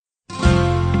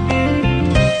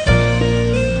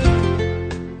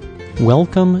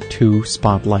Welcome to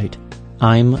Spotlight.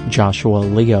 I'm Joshua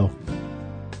Leo.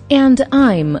 And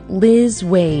I'm Liz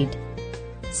Wade.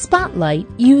 Spotlight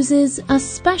uses a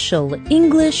special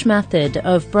English method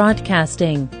of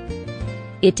broadcasting.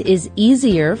 It is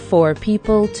easier for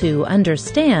people to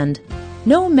understand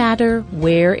no matter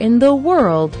where in the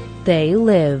world they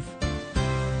live.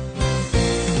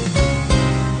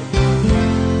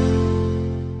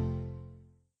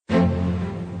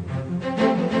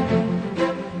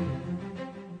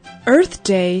 Earth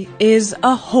Day is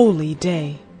a holy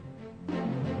day.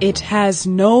 It has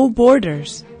no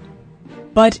borders,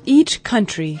 but each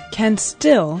country can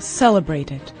still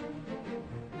celebrate it.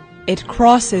 It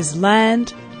crosses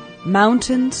land,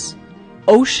 mountains,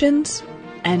 oceans,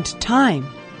 and time,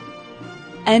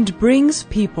 and brings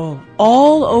people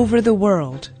all over the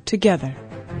world together.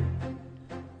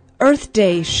 Earth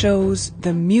Day shows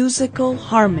the musical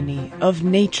harmony of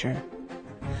nature,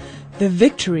 the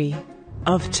victory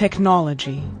of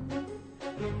technology,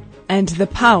 and the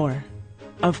power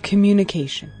of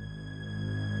communication.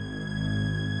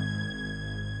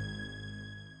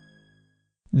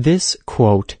 This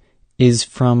quote is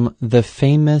from the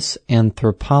famous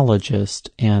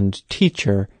anthropologist and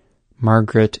teacher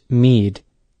Margaret Mead.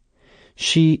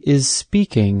 She is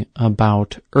speaking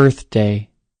about Earth Day.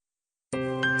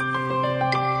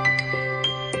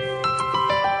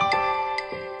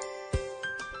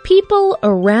 People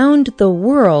around the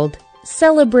world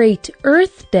celebrate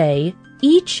Earth Day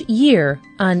each year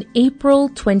on April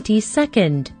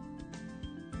 22nd.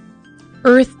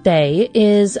 Earth Day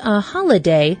is a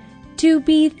holiday to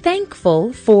be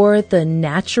thankful for the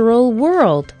natural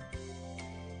world.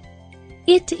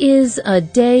 It is a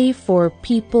day for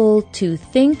people to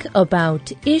think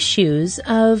about issues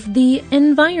of the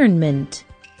environment.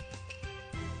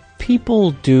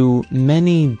 People do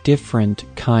many different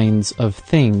kinds of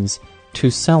things to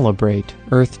celebrate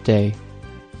Earth Day.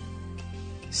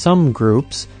 Some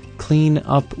groups clean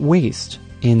up waste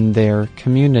in their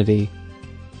community.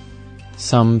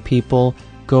 Some people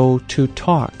go to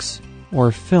talks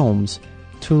or films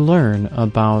to learn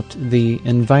about the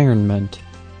environment.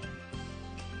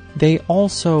 They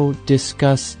also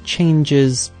discuss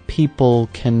changes people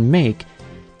can make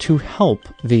to help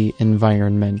the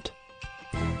environment.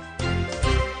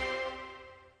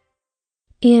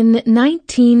 In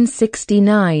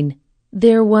 1969,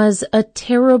 there was a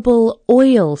terrible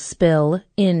oil spill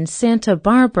in Santa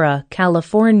Barbara,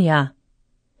 California.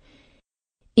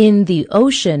 In the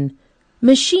ocean,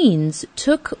 machines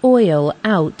took oil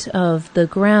out of the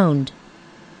ground.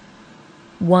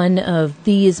 One of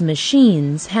these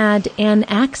machines had an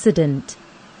accident.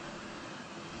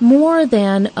 More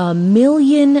than 1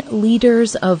 million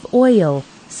liters of oil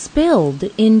spilled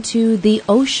into the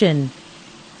ocean.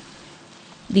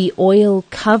 The oil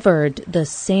covered the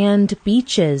sand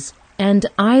beaches and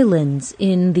islands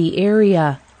in the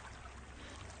area.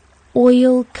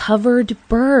 Oil covered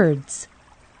birds.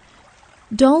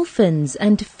 Dolphins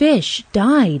and fish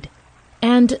died,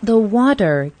 and the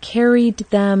water carried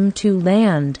them to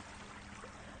land.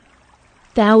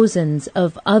 Thousands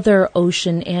of other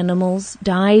ocean animals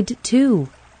died too.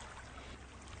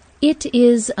 It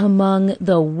is among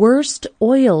the worst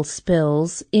oil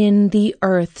spills in the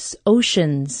Earth's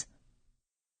oceans.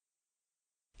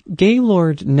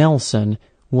 Gaylord Nelson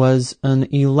was an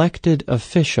elected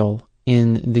official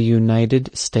in the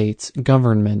United States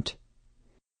government.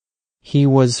 He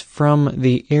was from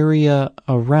the area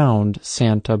around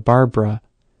Santa Barbara.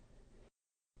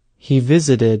 He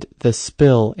visited the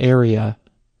spill area.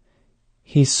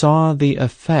 He saw the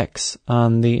effects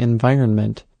on the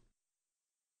environment.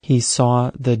 He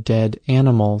saw the dead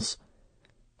animals.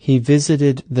 He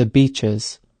visited the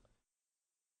beaches.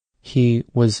 He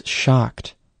was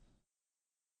shocked.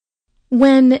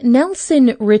 When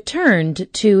Nelson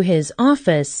returned to his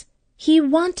office, he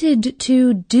wanted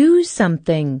to do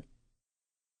something.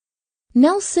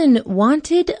 Nelson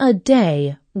wanted a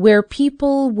day where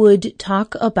people would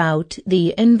talk about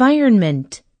the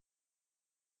environment.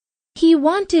 He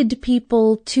wanted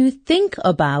people to think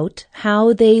about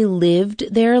how they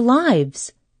lived their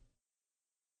lives.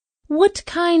 What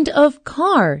kind of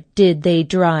car did they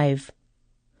drive?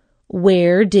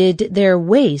 Where did their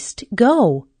waste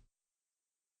go?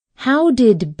 How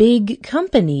did big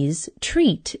companies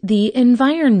treat the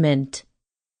environment?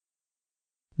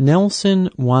 Nelson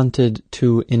wanted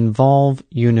to involve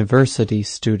university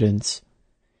students.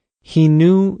 He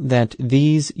knew that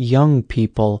these young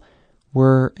people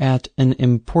were at an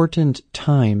important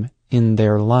time in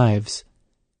their lives.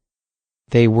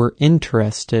 They were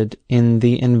interested in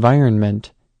the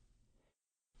environment.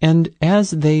 And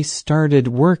as they started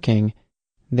working,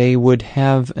 they would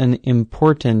have an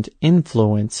important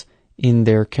influence in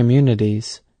their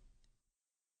communities.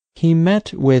 He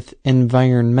met with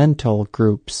environmental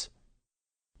groups.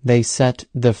 They set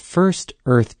the first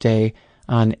Earth Day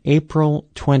on April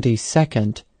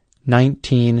 22nd,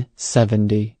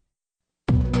 1970.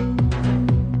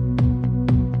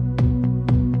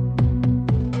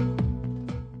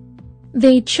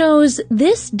 They chose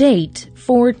this date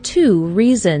for two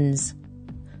reasons.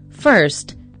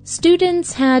 First,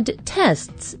 students had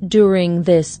tests during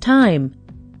this time.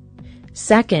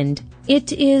 Second,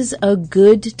 it is a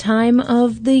good time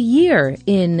of the year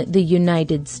in the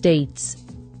United States.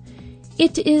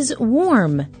 It is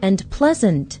warm and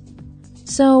pleasant,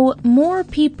 so more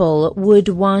people would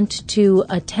want to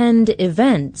attend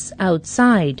events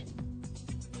outside.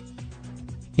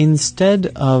 Instead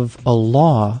of a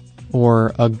law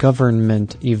or a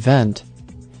government event,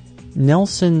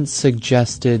 Nelson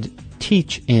suggested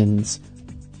teach-ins.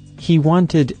 He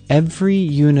wanted every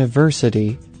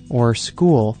university or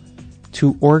school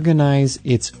to organize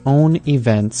its own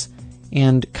events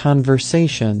and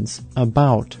conversations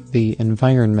about the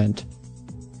environment.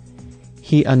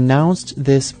 He announced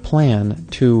this plan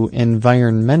to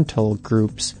environmental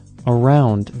groups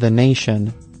around the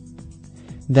nation.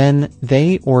 Then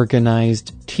they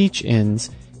organized teach-ins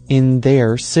in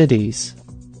their cities.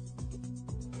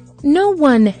 No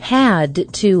one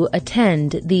had to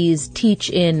attend these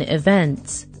teach-in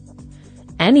events.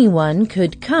 Anyone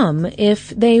could come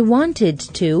if they wanted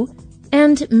to,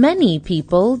 and many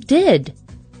people did.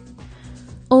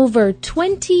 Over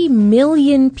 20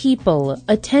 million people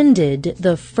attended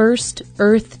the first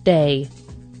Earth Day.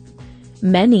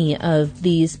 Many of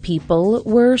these people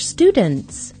were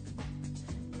students.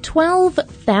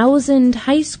 12,000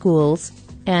 high schools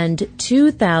and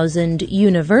 2,000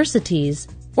 universities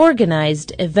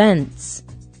organized events.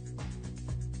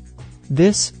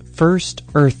 This first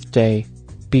Earth Day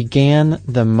began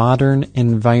the modern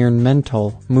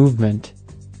environmental movement.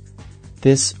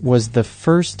 This was the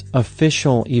first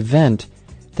official event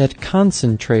that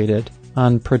concentrated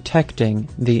on protecting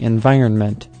the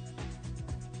environment.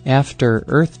 After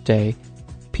Earth Day,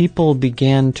 people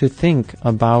began to think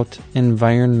about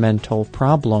environmental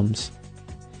problems.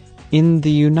 In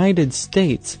the United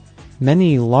States,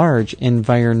 many large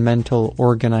environmental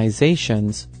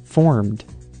organizations formed.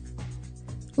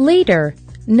 Later,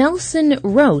 Nelson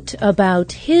wrote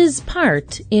about his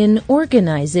part in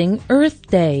organizing Earth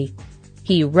Day.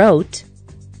 He wrote,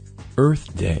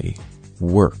 Earth Day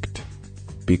worked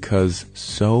because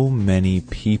so many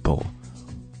people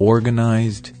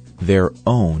organized their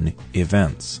own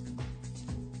events.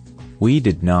 We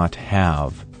did not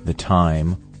have the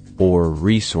time or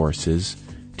resources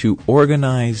to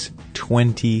organize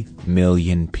 20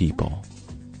 million people.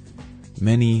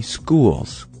 Many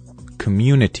schools,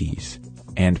 communities,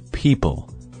 and people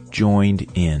joined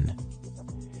in.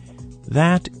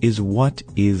 That is what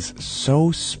is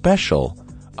so special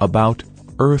about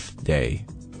Earth Day.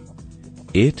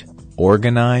 It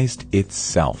organized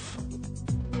itself.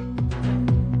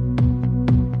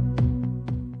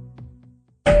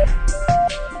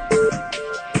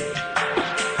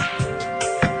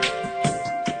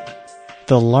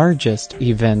 The largest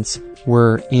events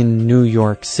were in New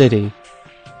York City.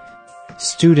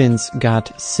 Students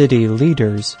got city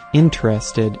leaders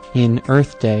interested in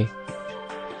Earth Day.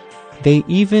 They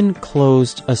even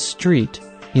closed a street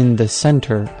in the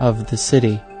center of the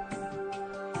city.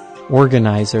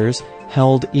 Organizers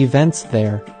held events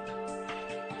there.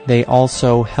 They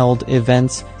also held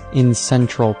events in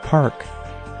Central Park,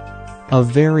 a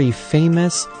very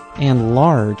famous and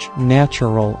large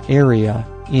natural area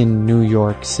in New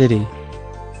York City.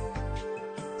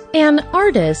 An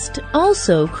artist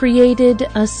also created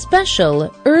a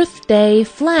special Earth Day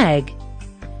flag.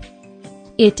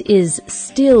 It is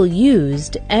still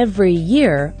used every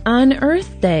year on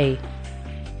Earth Day.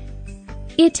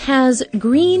 It has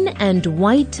green and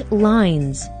white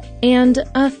lines and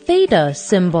a theta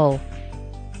symbol.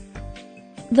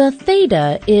 The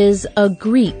theta is a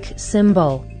Greek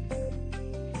symbol.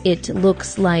 It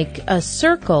looks like a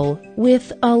circle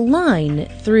with a line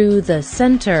through the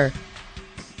center.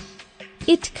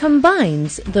 It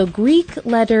combines the Greek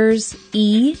letters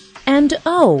E and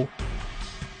O.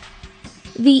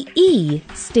 The E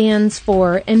stands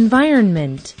for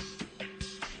environment.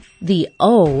 The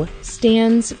O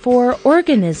stands for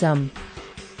organism.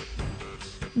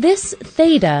 This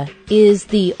theta is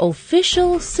the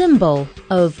official symbol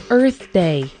of Earth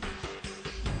Day.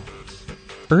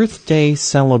 Earth Day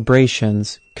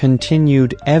celebrations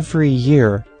continued every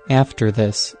year after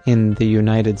this in the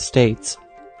United States.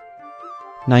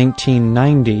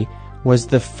 1990 was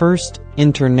the first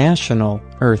International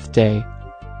Earth Day.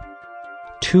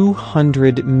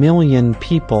 200 million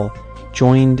people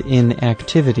joined in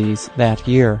activities that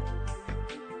year.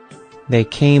 They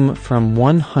came from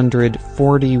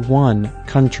 141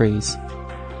 countries.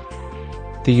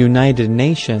 The United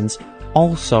Nations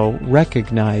also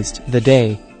recognized the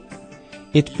day.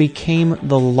 It became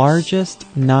the largest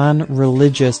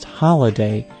non-religious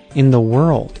holiday in the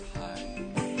world.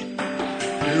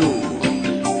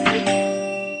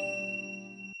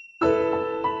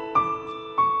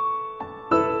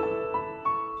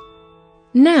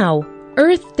 Now,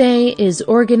 Earth Day is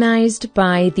organized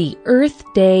by the Earth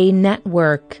Day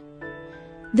Network.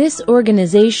 This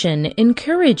organization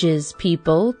encourages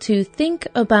people to think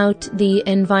about the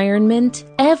environment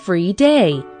every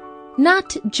day,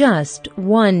 not just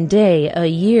one day a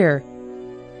year.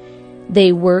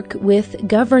 They work with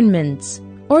governments,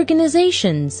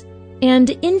 organizations, and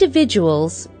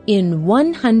individuals in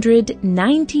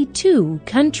 192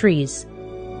 countries.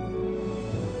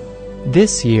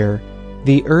 This year,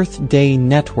 the Earth Day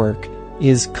Network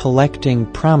is collecting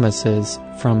promises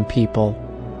from people.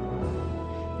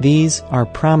 These are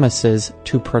promises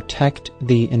to protect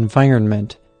the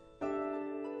environment.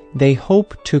 They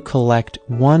hope to collect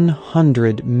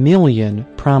 100 million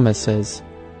promises.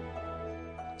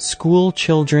 School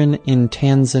children in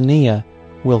Tanzania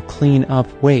will clean up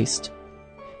waste.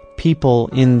 People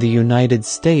in the United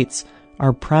States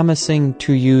are promising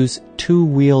to use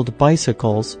two-wheeled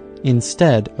bicycles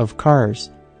instead of cars.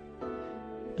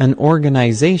 An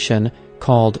organization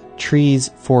called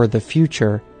Trees for the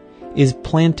Future is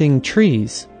planting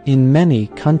trees in many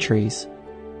countries.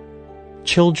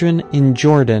 Children in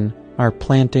Jordan are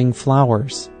planting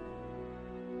flowers.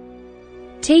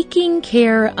 Taking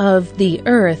care of the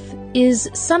earth is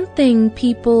something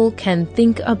people can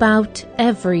think about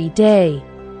every day.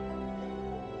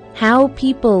 How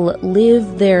people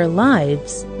live their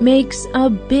lives makes a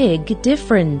big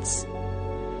difference.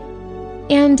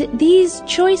 And these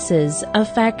choices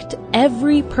affect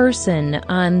every person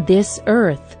on this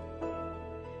earth.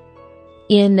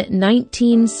 In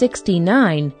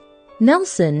 1969,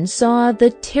 Nelson saw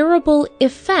the terrible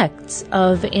effects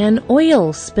of an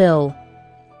oil spill.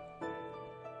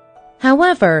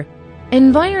 However,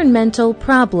 environmental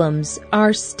problems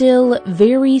are still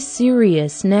very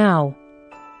serious now.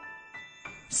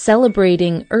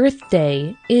 Celebrating Earth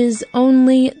Day is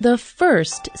only the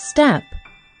first step.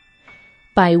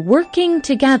 By working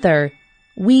together,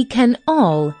 we can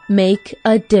all make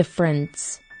a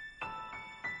difference.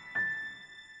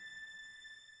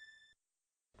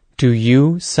 Do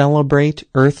you celebrate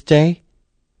Earth Day?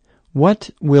 What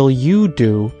will you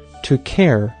do to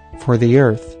care for the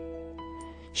earth?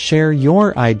 Share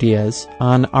your ideas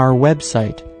on our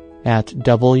website at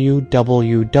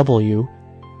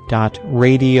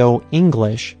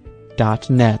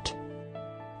www.radioenglish.net.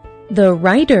 The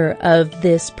writer of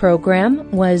this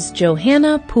program was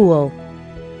Johanna Poole.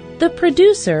 The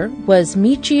producer was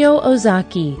Michio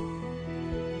Ozaki.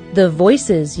 The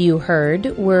voices you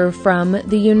heard were from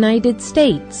the United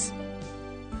States.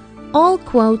 All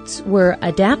quotes were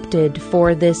adapted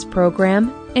for this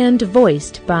program and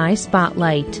voiced by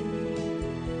Spotlight.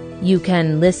 You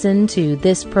can listen to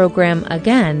this program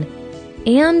again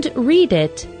and read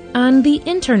it on the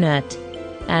internet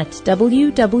at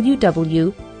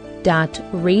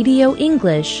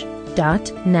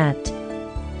www.radioenglish.net.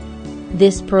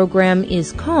 This program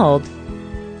is called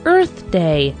Earth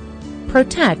Day.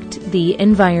 Protect the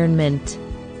environment.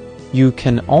 You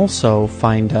can also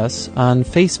find us on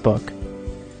Facebook.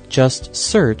 Just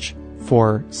search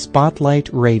for Spotlight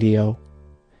Radio.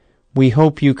 We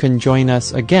hope you can join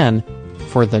us again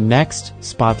for the next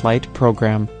Spotlight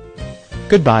program.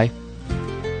 Goodbye.